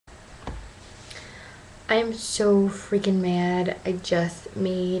I'm so freaking mad. I just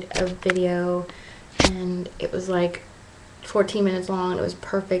made a video and it was like 14 minutes long and it was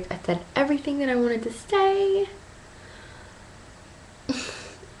perfect. I said everything that I wanted to say.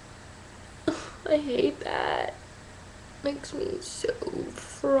 I hate that. Makes me so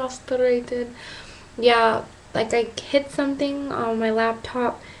frustrated. Yeah, like I hit something on my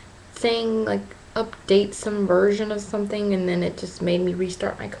laptop saying like update some version of something and then it just made me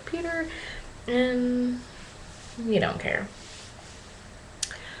restart my computer and you don't care.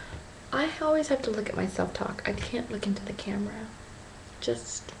 I always have to look at my self-talk. I can't look into the camera.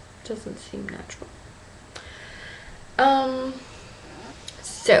 Just doesn't seem natural. Um,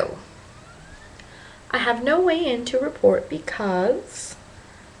 so I have no weigh-in to report because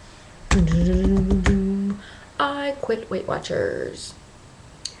I quit Weight Watchers.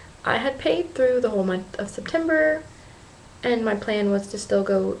 I had paid through the whole month of September, and my plan was to still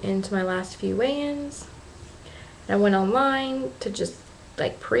go into my last few weigh-ins. I went online to just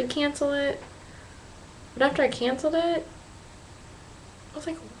like pre-cancel it, but after I canceled it, I was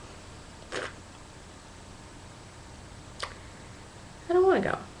like, I don't want to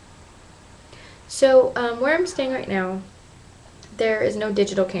go. So where I'm staying right now, there is no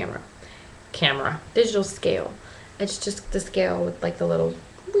digital digital scale. It's just the scale with like the little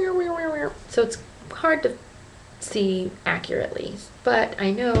so it's hard to see accurately. But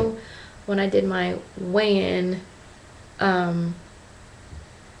I know when I did my weigh-in, I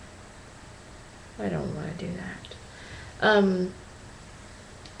don't want to do that.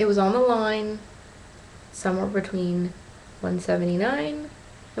 It was on the line somewhere between 179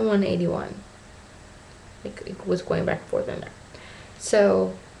 and 181. Like it was going back and forth in there.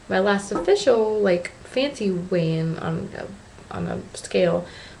 So my last official like fancy weigh-in on a scale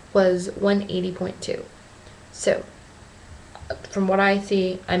was 180.2. So from what I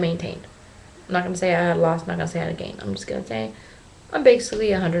see, I maintained. I'm not gonna say I had lost. Not gonna say I had gained. I'm just gonna say I'm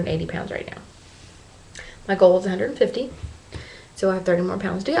basically 180 pounds right now. My goal is 150, so I have 30 more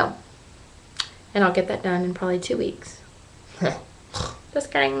pounds to go, and I'll get that done in probably 2 weeks.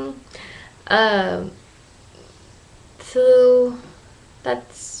 Just kidding. So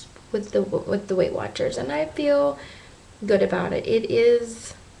that's with the Weight Watchers, and I feel good about it. It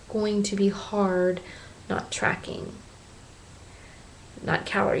is going to be hard not tracking, not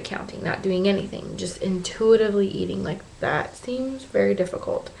calorie counting, not doing anything, just intuitively eating. Like that seems very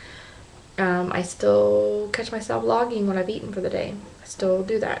difficult. I still catch myself logging what I've eaten for the day. I still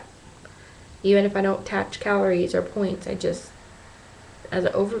do that. Even if I don't attach calories or points, I just, as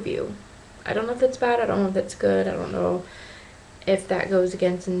an overview. I don't know if that's bad, I don't know if that's good, I don't know if that goes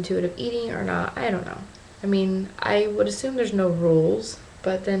against intuitive eating or not. I don't know. I mean, I would assume there's no rules,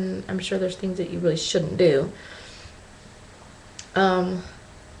 but then I'm sure there's things that you really shouldn't do. But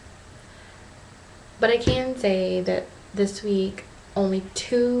I can say that this week, only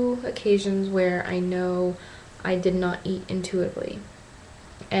 2 occasions where I know I did not eat intuitively.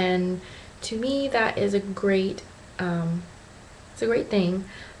 And to me, that is it's a great thing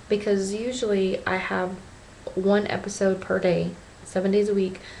because usually I have 1 episode per day, 7 days a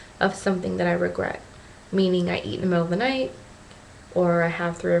week, of something that I regret. Meaning I eat in the middle of the night, or I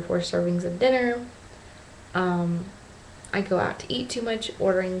have 3 or 4 servings of dinner. I go out to eat too much,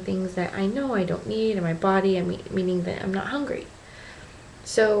 ordering things that I know I don't need in my body, meaning that I'm not hungry.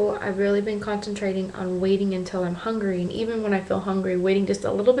 So I've really been concentrating on waiting until I'm hungry, and even when I feel hungry, waiting just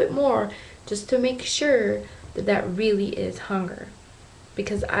a little bit more just to make sure that that really is hunger.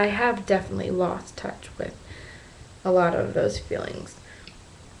 Because I have definitely lost touch with a lot of those feelings.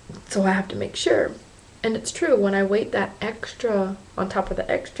 So I have to make sure. And it's true, when I wait that extra on top of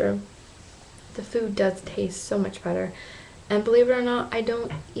the extra, the food does taste so much better. And believe it or not, I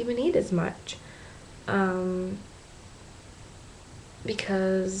don't even eat as much.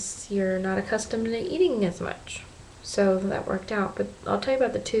 Because you're not accustomed to eating as much. So that worked out. But I'll tell you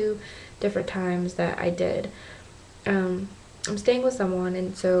about the 2 different times that I did. I'm staying with someone,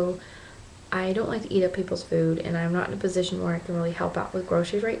 and so I don't like to eat up people's food, and I'm not in a position where I can really help out with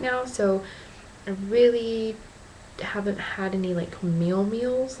groceries right now. So I really haven't had any like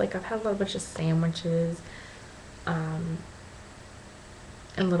meals. Like I've had a bunch of sandwiches,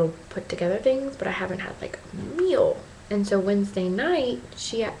 and little put together things, but I haven't had like a meal. And so Wednesday night,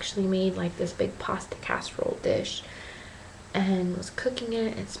 she actually made like this big pasta casserole dish and was cooking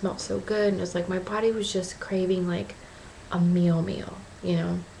it. It smelled so good, and it was like my body was just craving like a meal, you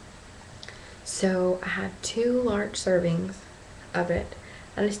know. So I had 2 large servings of it,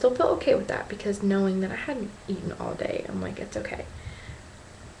 and I still felt okay with that because knowing that I hadn't eaten all day, I'm like, it's okay.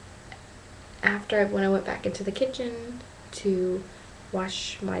 When I went back into the kitchen to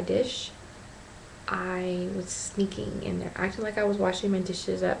wash my dish, I was sneaking in there, acting like I was washing my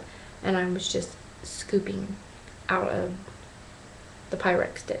dishes up, and I was just scooping out of the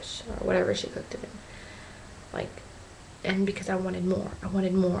Pyrex dish or whatever she cooked it in. Like, and because I wanted more, I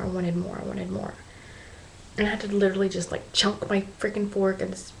wanted more, I wanted more, I wanted more. And I had to literally just like chunk my freaking fork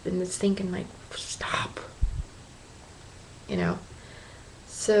in the sink and like, stop. You know?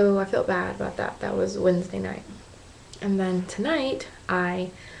 So I felt bad about that. That was Wednesday night. And then tonight,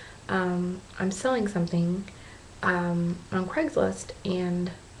 I'm selling something on Craigslist,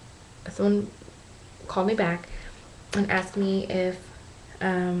 and someone called me back and asked me if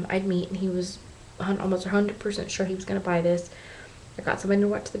I'd meet, and he was almost 100% sure he was going to buy this. I got somebody to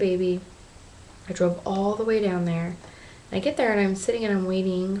watch the baby. I drove all the way down there. I get there and I'm sitting and I'm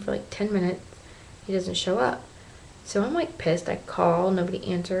waiting for like 10 minutes. He doesn't show up. So I'm like pissed. I call, nobody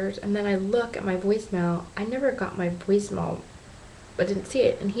answers, and then I look at my voicemail. I never got my voicemail. I didn't see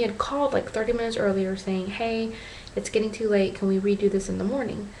it, and he had called like 30 minutes earlier saying, hey, it's getting too late, can we redo this in the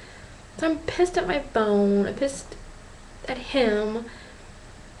morning? So I'm pissed at my phone. I'm pissed at him.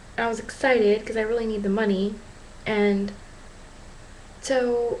 I was excited because I really need the money, and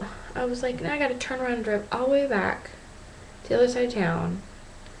so I was like, now I gotta turn around and drive all the way back to the other side of town.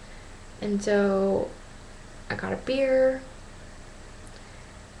 And so I got a beer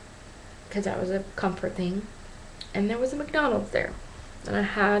because that was a comfort thing, and there was a McDonald's there, and I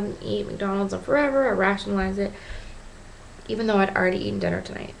hadn't eaten McDonald's in forever. I rationalized it, even though I'd already eaten dinner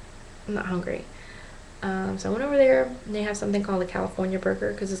tonight. I'm not hungry. So I went over there, and they have something called a California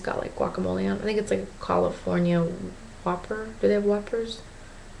burger because it's got like guacamole on it. I think it's like a California Whopper. Do they have Whoppers?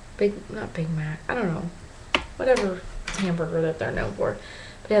 Not Big Mac. I don't know. Whatever hamburger that they're known for.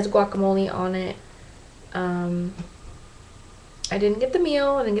 But it has guacamole on it. I didn't get the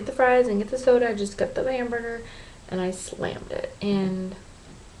meal. I didn't get the fries. I didn't get the soda. I just got the hamburger, and I slammed it. And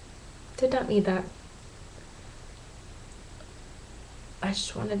did not need that. I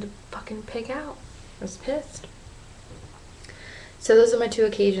just wanted to fucking pig out. I was pissed. So those are my 2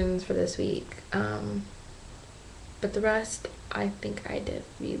 occasions for this week. But the rest, I think I did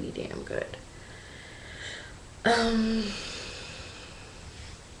really damn good.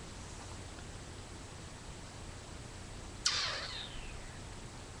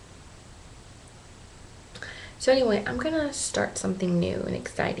 So anyway, I'm gonna start something new and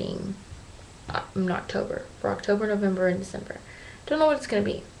exciting in October. For October, November, and December. Don't know what it's gonna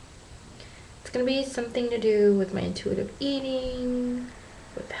be. It's gonna be something to do with my intuitive eating,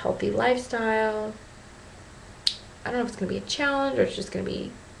 with healthy lifestyle. I don't know if it's gonna be a challenge or it's just gonna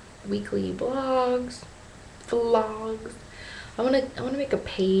be weekly vlogs. I wanna make a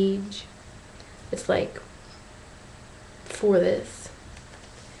page. It's like for this.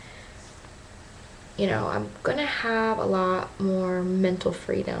 You know, I'm gonna have a lot more mental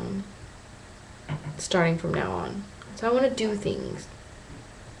freedom starting from now on. So I want to do things.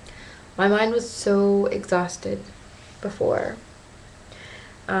 My mind was so exhausted before.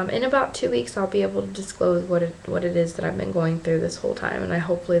 In about 2 weeks, I'll be able to disclose what it is that I've been going through this whole time, and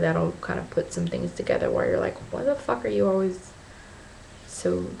hopefully that'll kind of put some things together where you're like, why the fuck are you always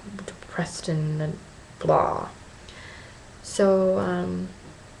so depressed and blah? So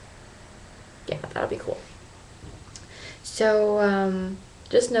yeah, that'll be cool. So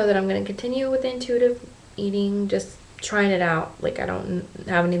just know that I'm going to continue with the intuitive eating, just trying it out. Like, I don't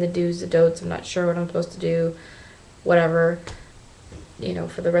have any of the do's, the don'ts. I'm not sure what I'm supposed to do, whatever, you know,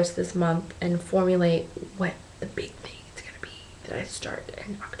 for the rest of this month, and formulate what the big thing is going to be that I start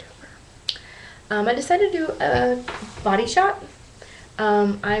in October. I decided to do a body shot.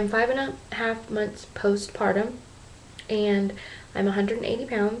 I'm 5.5 months postpartum, and I'm 180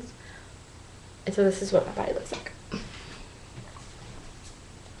 pounds. And so this is what my body looks like.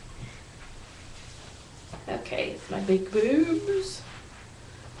 Okay, it's my big boobs.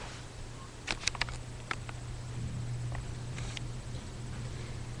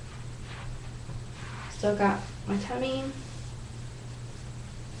 Still got my tummy.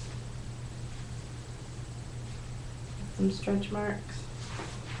 Some stretch marks.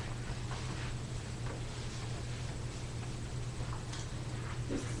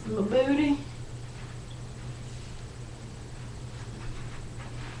 This is my booty.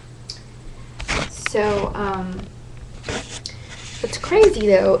 So, what's crazy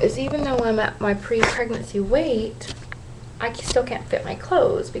though is even though I'm at my pre-pregnancy weight, I still can't fit my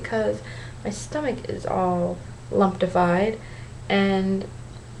clothes because my stomach is all lumptified and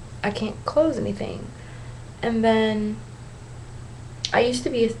I can't close anything. And then I used to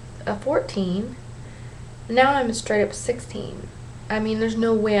be a 14, now I'm a straight up 16. I mean, there's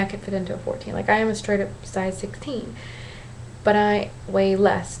no way I could fit into a 14. Like, I am a straight up size 16. but I weigh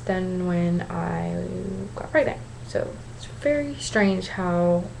less than when I got pregnant. So it's very strange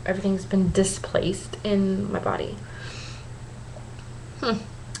how everything's been displaced in my body.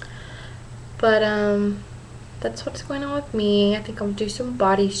 But that's what's going on with me. I think I'll do some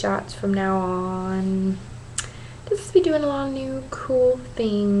body shots from now on. Just be doing a lot of new cool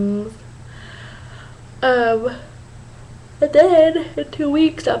things. And then in 2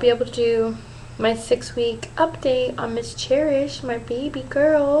 weeks I'll be able to do my 6-week update on Miss Cherish, my baby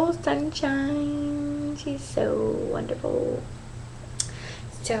girl, Sunshine. She's so wonderful.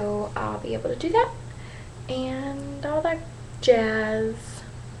 So I'll be able to do that and all that jazz.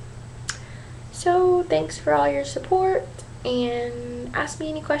 So thanks for all your support, and ask me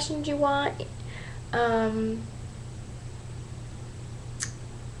any questions you want.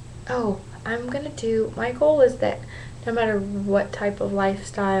 My goal is that no matter what type of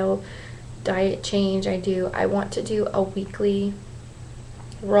lifestyle diet change I do, I want to do a weekly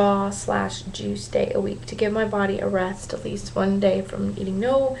raw/juice day a week to give my body a rest at least one day from eating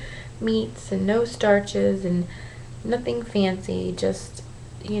no meats and no starches and nothing fancy. Just,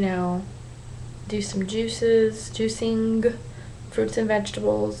 do some juicing, fruits and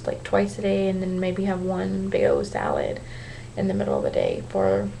vegetables like twice a day, and then maybe have one big old salad in the middle of the day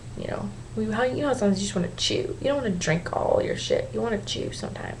for, sometimes you just want to chew. You don't want to drink all your shit. You want to chew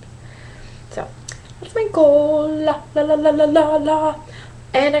sometimes. So that's my goal. La la la la la la la.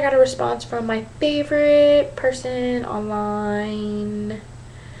 And I got a response from my favorite person online.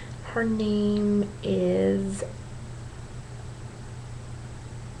 Her name is,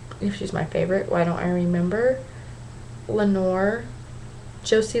 if she's my favorite, why don't I remember? Lenore.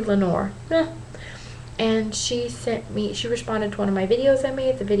 Josie Lenore. And she responded to one of my videos I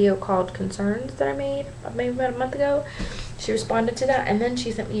made, the video called Concerns that I made maybe about a month ago. She responded to that, and then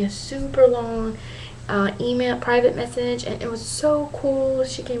she sent me a super long email, private message, and it was so cool.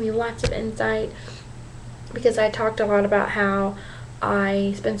 She gave me lots of insight because I talked a lot about how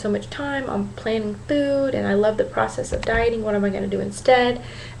I spend so much time on planning food, and I love the process of dieting. What am I going to do instead?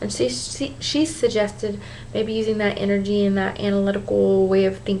 And she suggested maybe using that energy and that analytical way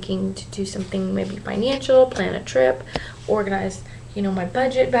of thinking to do something maybe financial, plan a trip, organize, my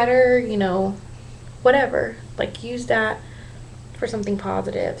budget better, whatever. Like, use that for something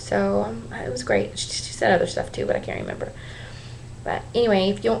positive. So it was great. She said other stuff too, but I can't remember. But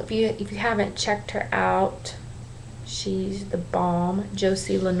anyway, if you haven't checked her out, she's the bomb.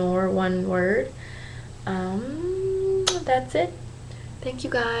 Josie Lenore, one word. That's it. Thank you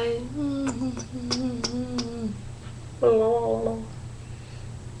guys. No,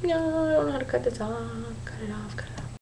 I don't know how to cut this off. Cut it off.